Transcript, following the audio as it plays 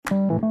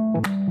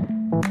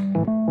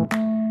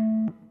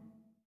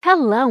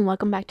Hello and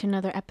welcome back to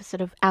another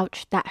episode of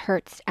Ouch That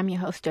Hurts. I'm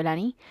your host,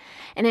 Jolani.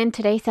 And in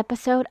today's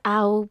episode,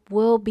 I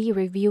will be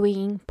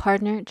reviewing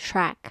Partner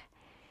Track.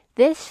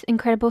 This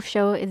incredible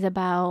show is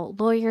about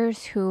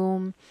lawyers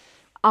who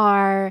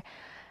are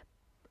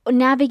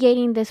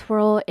navigating this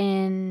world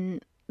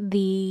in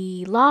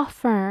the law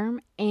firm.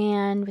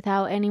 And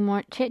without any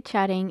more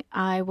chit-chatting,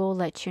 I will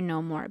let you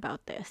know more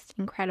about this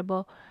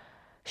incredible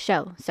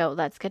show. So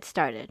let's get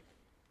started.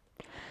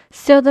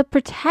 So the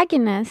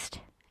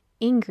protagonist,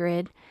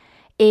 Ingrid,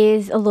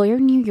 is a lawyer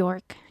in New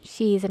York.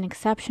 She's an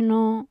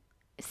exceptional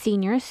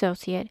senior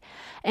associate,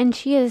 and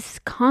she is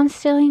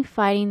constantly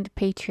fighting the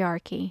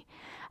patriarchy,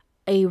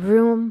 a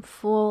room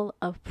full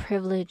of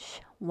privileged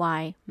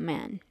white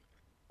men.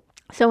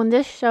 So in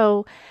this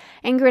show,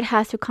 Ingrid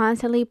has to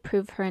constantly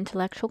prove her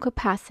intellectual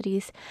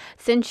capacities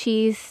since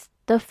she's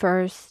the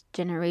first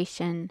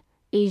generation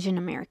Asian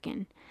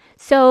American.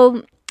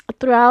 So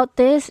throughout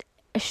this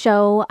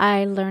show,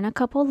 I learn a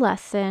couple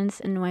lessons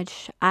in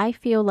which I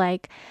feel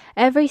like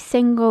every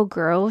single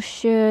girl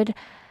should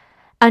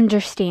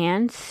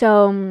understand.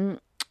 So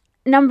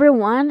number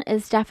one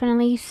is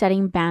definitely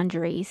setting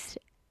boundaries.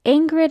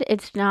 Ingrid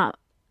is not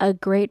a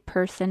great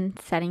person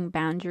setting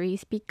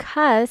boundaries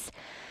because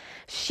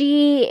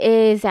she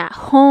is at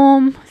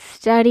home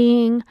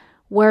studying,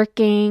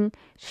 working.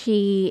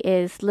 She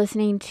is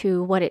listening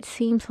to what it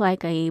seems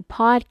like a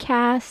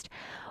podcast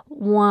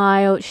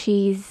while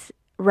she's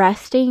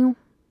resting.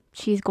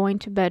 She's going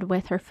to bed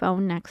with her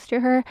phone next to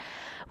her,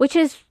 which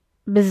is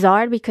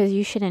bizarre because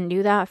you shouldn't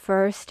do that.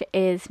 First,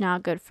 it's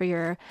not good for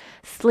your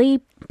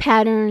sleep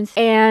patterns,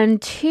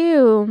 and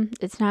two,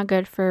 it's not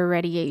good for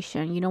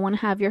radiation. You don't want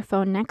to have your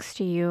phone next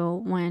to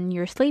you when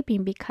you're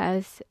sleeping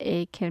because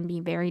it can be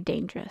very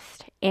dangerous.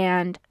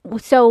 And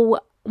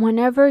so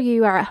whenever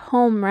you are at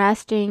home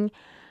resting,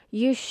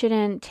 you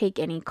shouldn't take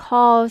any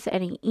calls,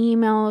 any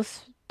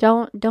emails.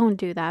 Don't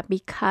do that,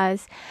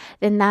 because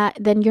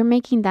then you're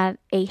making that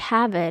a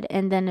habit,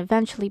 and then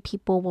eventually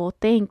people will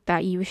think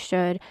that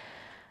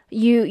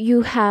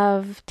you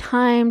have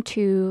time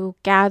to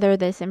gather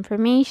this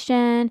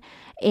information,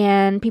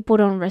 and people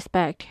don't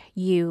respect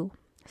you.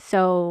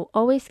 So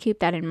always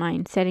keep that in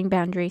mind. Setting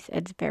boundaries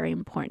is very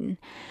important.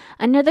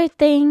 Another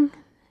thing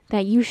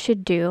that you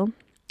should do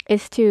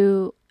is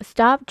to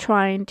stop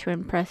trying to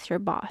impress your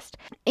boss.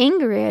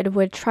 Ingrid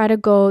would try to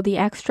go the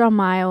extra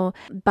mile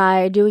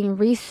by doing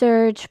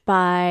research,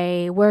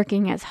 by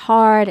working as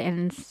hard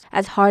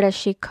as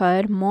she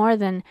could, more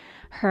than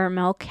her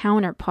male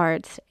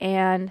counterparts.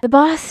 And the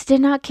boss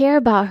did not care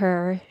about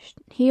her.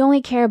 He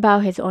only cared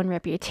about his own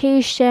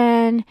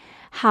reputation,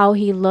 how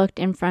he looked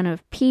in front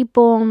of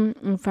people,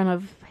 in front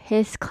of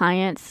his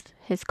clients,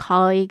 his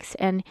colleagues,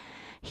 and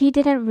he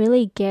didn't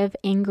really give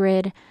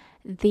Ingrid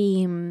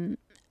the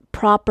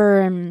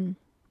proper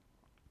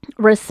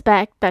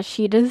respect that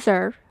she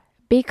deserved,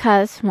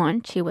 because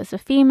one, she was a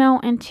female,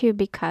 and two,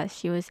 because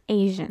she was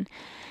Asian.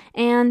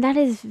 And that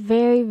is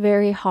very,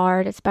 very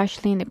hard,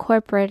 especially in the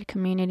corporate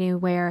community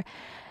where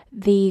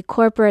the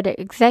corporate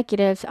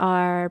executives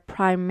are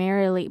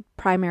primarily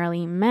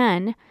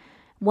men,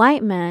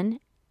 white men.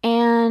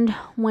 And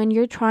when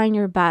you're trying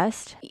your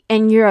best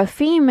and you're a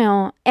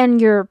female and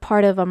you're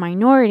part of a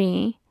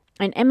minority,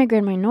 an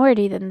immigrant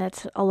minority, then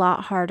that's a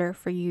lot harder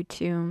for you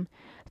to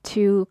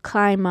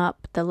climb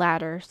up the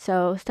ladder.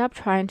 So stop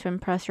trying to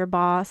impress your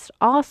boss.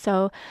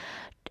 Also,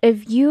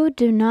 if you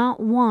do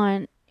not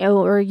want,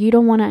 or you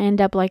don't want to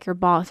end up like your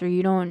boss, or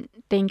you don't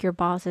think your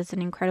boss is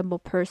an incredible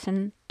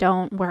person,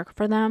 don't work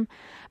for them,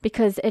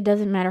 because it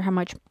doesn't matter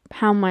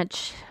how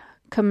much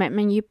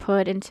commitment you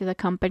put into the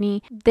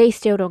company, they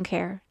still don't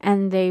care,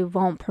 and they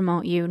won't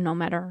promote you no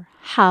matter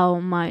how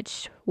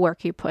much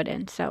work you put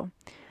in. So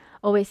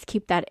always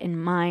keep that in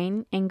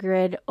mind.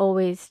 Ingrid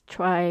always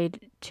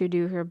tried to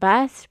do her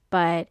best,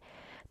 but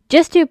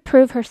just to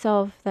prove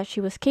herself that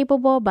she was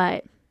capable,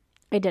 but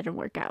it didn't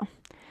work out.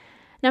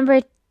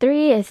 Number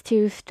 3 is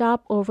to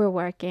stop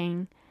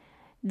overworking.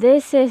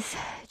 This is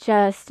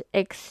just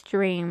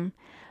extreme.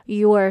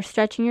 You are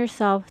stretching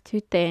yourself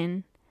too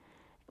thin,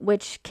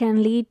 which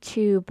can lead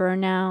to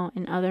burnout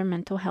and other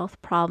mental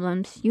health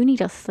problems. You need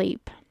to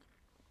sleep,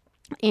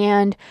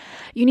 and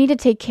you need to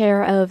take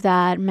care of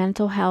that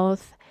mental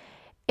health.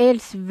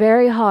 It's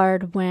very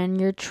hard when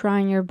you're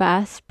trying your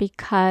best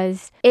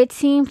because it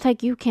seems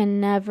like you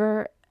can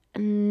never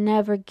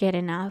get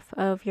enough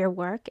of your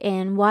work.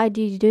 And why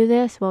do you do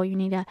this? Well,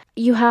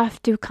 you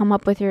have to come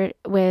up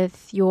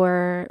with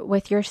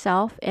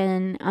yourself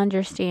and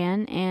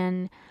understand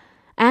and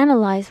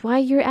analyze why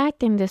you're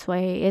acting this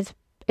way.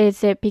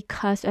 Is it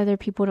because other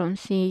people don't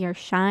see your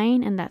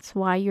shine and that's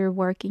why you're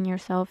working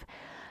yourself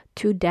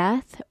to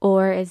death?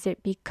 Or is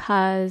it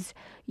because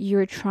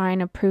you're trying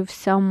to prove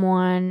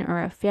someone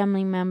or a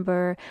family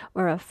member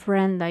or a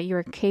friend that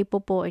you're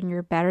capable and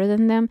you're better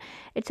than them?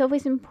 It's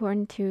always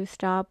important to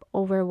stop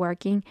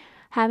overworking.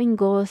 Having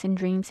goals and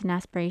dreams and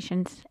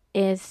aspirations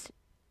is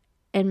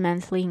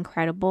immensely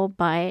incredible,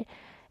 but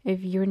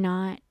if you're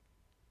not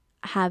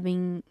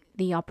having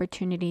the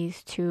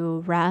opportunities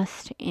to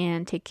rest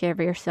and take care of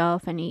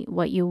yourself and eat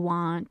what you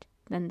want,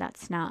 then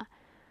that's not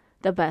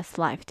the best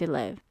life to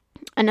live.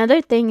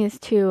 Another thing is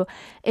to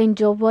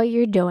enjoy what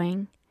you're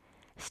doing.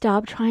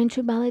 Stop trying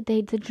to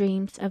validate the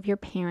dreams of your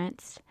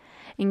parents.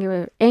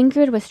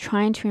 Ingrid was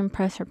trying to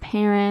impress her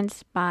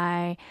parents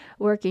by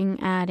working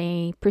at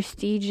a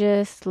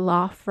prestigious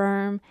law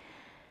firm.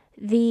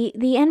 The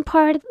end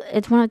part,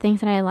 it's one of the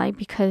things that I like,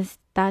 because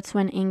that's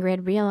when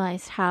Ingrid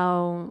realized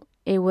how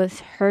it was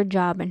her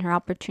job and her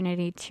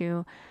opportunity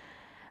to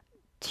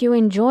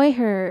enjoy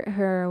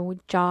her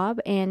job,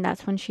 and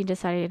that's when she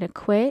decided to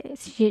quit.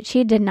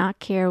 She did not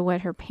care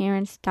what her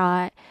parents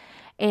thought,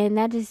 and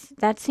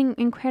that's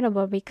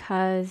incredible,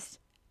 because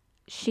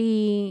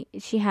she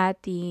had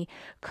the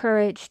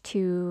courage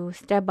to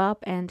step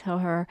up and tell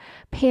her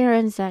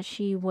parents that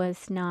she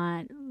was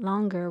not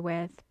longer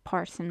with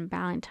Parson,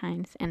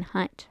 Ballantines and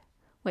Hunt,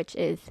 which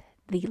is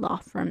the law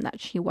firm that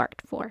she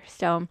worked for.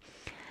 So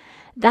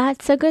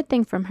that's a good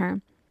thing from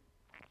her.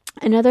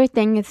 Another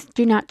thing is,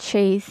 do not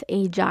chase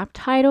a job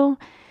title.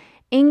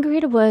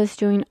 Ingrid was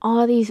doing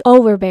all these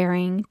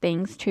overbearing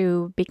things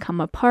to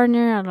become a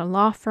partner at a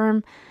law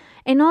firm.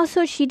 And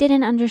also, she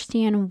didn't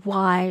understand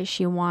why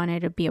she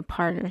wanted to be a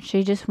partner.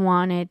 She just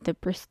wanted the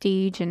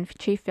prestige, and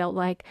she felt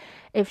like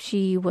if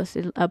she was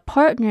a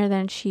partner,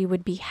 then she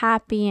would be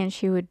happy and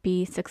she would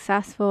be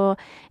successful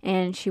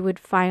and she would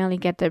finally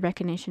get the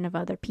recognition of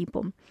other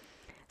people.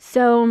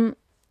 So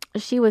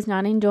she was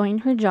not enjoying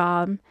her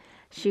job.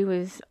 She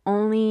was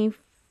only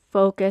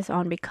focused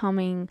on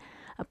becoming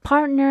a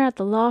partner at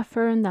the law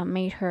firm. That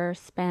made her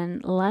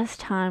spend less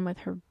time with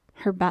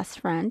her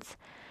best friends.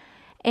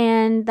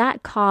 And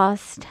that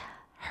caused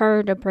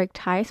her to break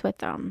ties with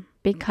them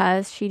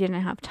because she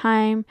didn't have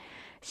time.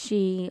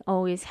 She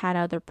always had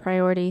other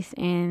priorities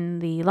in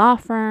the law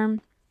firm.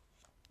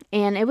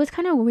 And it was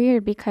kind of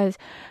weird because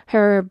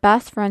her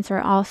best friends are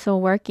also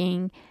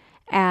working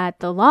at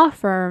the law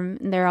firm.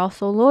 They're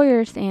also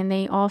lawyers, and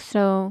they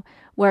also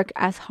work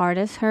as hard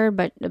as her,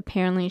 but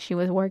apparently she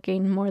was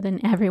working more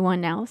than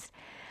everyone else.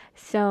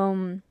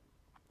 So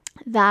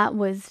that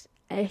was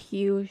a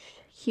huge,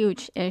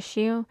 huge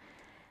issue.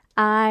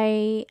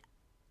 I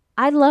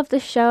love the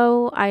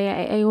show.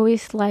 I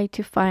always like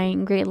to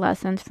find great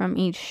lessons from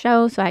each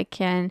show so I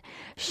can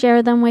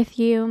share them with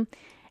you.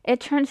 It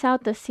turns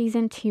out the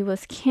season 2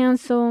 was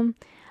canceled.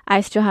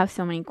 I still have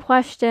so many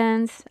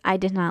questions. I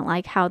did not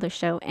like how the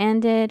show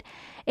ended.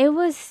 It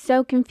was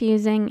so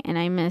confusing, and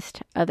I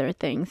missed other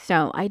things.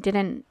 So I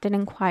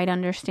didn't quite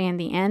understand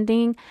the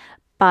ending,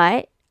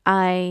 but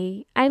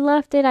I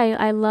loved it.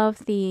 I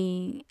love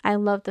the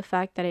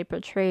fact that it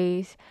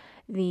portrays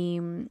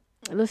the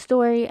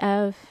story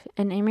of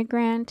an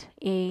immigrant,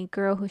 a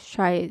girl who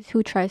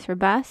tries her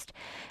best.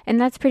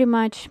 And that's pretty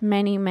much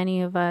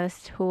many of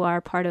us who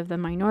are part of the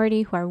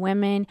minority, who are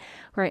women,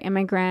 who are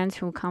immigrants,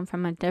 who come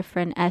from a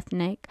different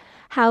ethnic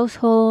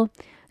household.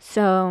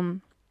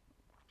 So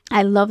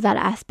I love that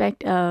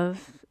aspect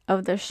of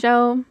the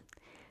show.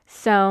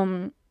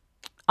 So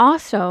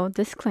also,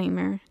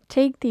 disclaimer,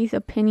 take these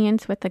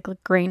opinions with a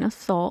grain of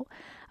salt.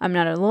 I'm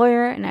not a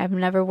lawyer and I've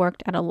never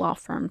worked at a law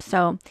firm.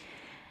 So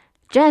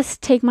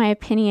just take my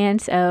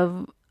opinions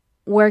of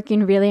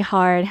working really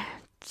hard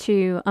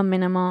to a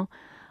minimal,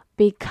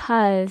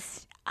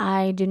 because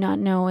I do not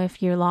know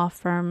if your law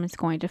firm is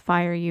going to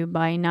fire you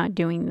by not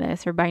doing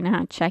this or by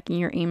not checking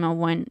your email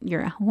when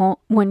you're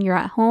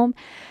at home.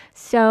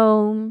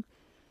 So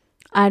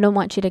I don't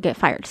want you to get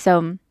fired.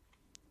 So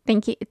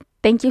thank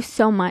you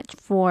so much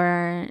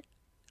for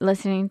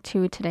listening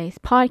to today's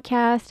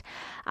podcast.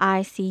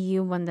 I see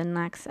you when the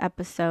next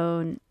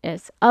episode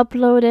is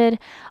uploaded.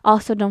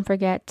 Also, don't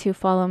forget to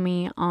follow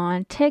me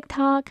on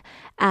TikTok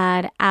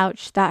at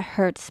Ouch That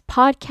Hurts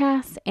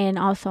Podcast, and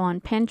also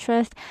on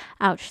Pinterest,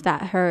 Ouch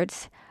That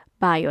Hurts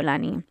by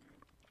Yolani.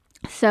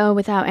 So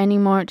without any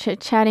more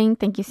chit-chatting,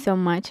 thank you so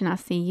much, and I'll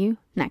see you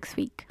next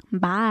week.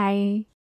 Bye.